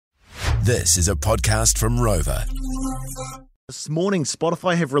This is a podcast from Rover. This morning,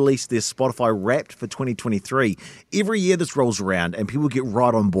 Spotify have released their Spotify Wrapped for 2023. Every year this rolls around and people get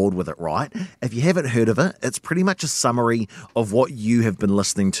right on board with it, right? If you haven't heard of it, it's pretty much a summary of what you have been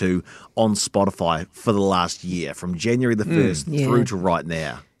listening to on Spotify for the last year, from January the 1st through to right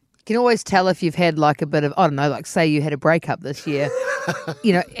now. You can always tell if you've had like a bit of, I don't know, like say you had a breakup this year,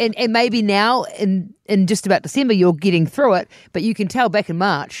 you know, and maybe now in just about December you're getting through it, but you can tell back in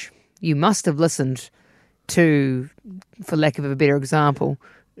March you must have listened to, for lack of a better example,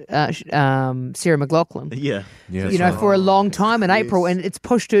 Sarah McLachlan. Yeah. You know, for a long time in April, and it's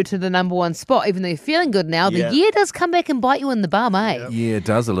pushed her to the number one spot. Even though you're feeling good now, the year does come back and bite you in the bum, eh? Yeah, it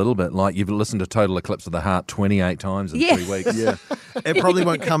does a little bit. Like you've listened to Total Eclipse of the Heart 28 times in 3 weeks. Yeah. It probably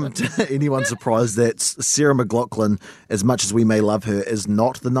won't come to anyone's surprise that Sarah McLachlan, as much as we may love her, is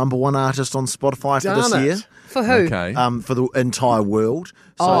not the number one artist on Spotify for this year. For who? Okay. For the entire world.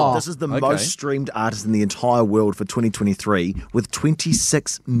 So this is the most streamed artist in the entire world for 2023 with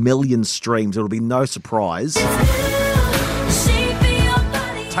 26 million streams. It'll be no surprise.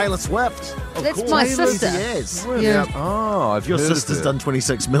 Taylor Swift. That's course. my Taylor sister. Yes. Yeah. Oh, I've Your heard of sister's her. done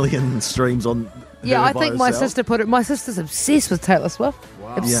 26 million streams on Yeah, her I by think my herself. sister put it. My sister's obsessed with Taylor Swift.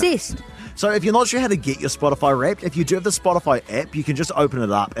 Wow. Obsessed. So if you're not sure how to get your Spotify Wrapped, if you do have the Spotify app, you can just open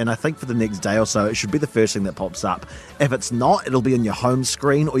it up, and I think for the next day or so, it should be the first thing that pops up. If it's not, it'll be on your home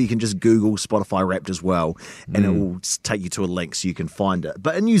screen, or you can just Google Spotify Wrapped as well, and it will take you to a link so you can find it.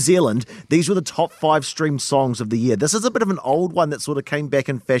 But in New Zealand, these were the top 5 streamed songs of the year. This is a bit of an old one that sort of came back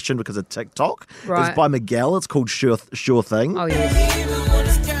in fashion because of TikTok. Right. It's by Miguel. It's called Sure Thing. Oh, yes.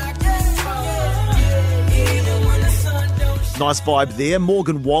 Nice vibe there.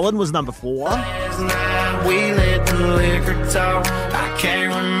 Morgan Wallen was number 4.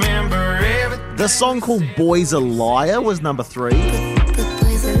 This song called Boy's a Liar was number 3.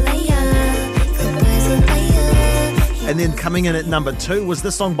 And then coming in at number 2 was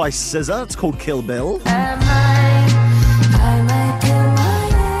this song by SZA. It's called Kill Bill.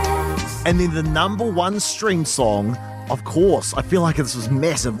 And then the number 1 stream song, of course, I feel like this was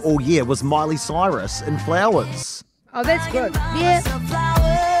massive all year, was Miley Cyrus in Flowers. Oh, that's good. Yeah.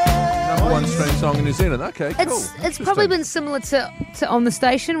 Number 1 stream song in New Zealand. Okay, cool. It's probably been similar to on the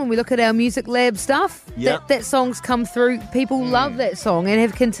station when we look at our Music Lab stuff. Yep. That song's come through. People love that song and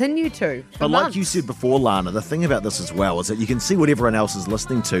have continued to. For But like months. you said before, Lana, the thing about this as well is that you can see what everyone else is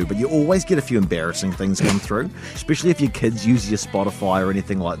listening to, but you always get a few embarrassing things come through, especially if your kids use your Spotify or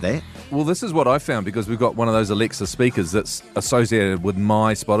anything like that. Well, this is what I found because we've got one of those Alexa speakers that's associated with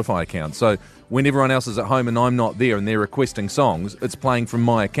my Spotify account. So when everyone else is at home and I'm not there and they're requesting songs, it's playing from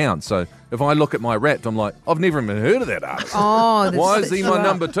my account. So if I look at my Wrapped, I'm like, I've never even heard of that artist. Oh, that's Why is he my right.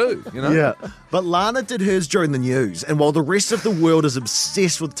 number 2? You know? Yeah. But Lana did hers during the news, and while the rest of the world is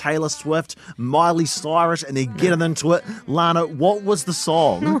obsessed with Taylor Swift, Miley Cyrus, and they're getting into it, Lana, what was the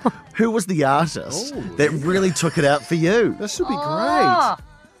song? Who was the artist that really took it out for you? This should be Oh. great.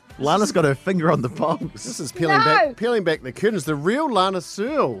 Lana's got her finger on the pulse. This is peeling back the curtains. The real Lana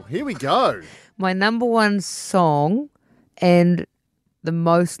Searle. Here we go. My number 1 song and the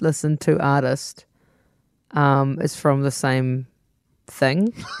most listened to artist is from the same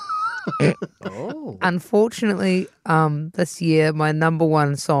thing. Unfortunately, this year my number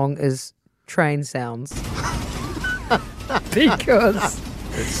 1 song is Train Sounds. Because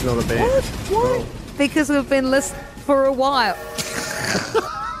It's not a bad. because we've been listening for a while.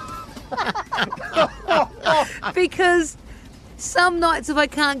 Because some nights if I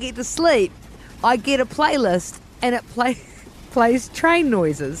can't get to sleep, I get a playlist and it plays train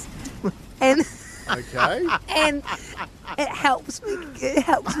noises, and Okay. and it helps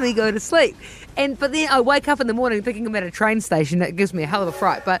me go to sleep. But then I wake up in the morning thinking I'm at a train station. That gives me a hell of a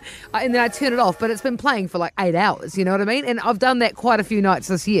fright. And then I turn it off. But it's been playing for like 8 hours. You know what I mean? And I've done that quite a few nights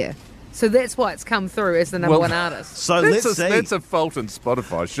this year. So that's why it's come through as the number 1 artist. So let's see. That's a fault in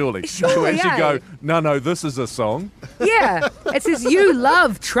Spotify, surely. Surely, to actually eh? go, no, this is a song. Yeah, it says you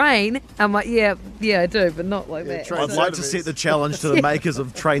love Train. I'm like, yeah, I do, but not like that. Train I'd like to set the challenge to the makers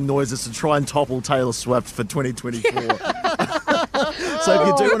of Train Noises to try and topple Taylor Swift for 2024. So if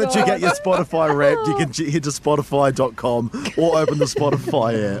you do want to check out your Spotify Wrapped, you can head to Spotify.com or open the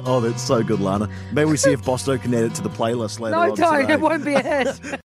Spotify app. Oh, that's so good, Lana. Maybe we see if Bosto can add it to the playlist later No, on don't. today. It won't be a hit.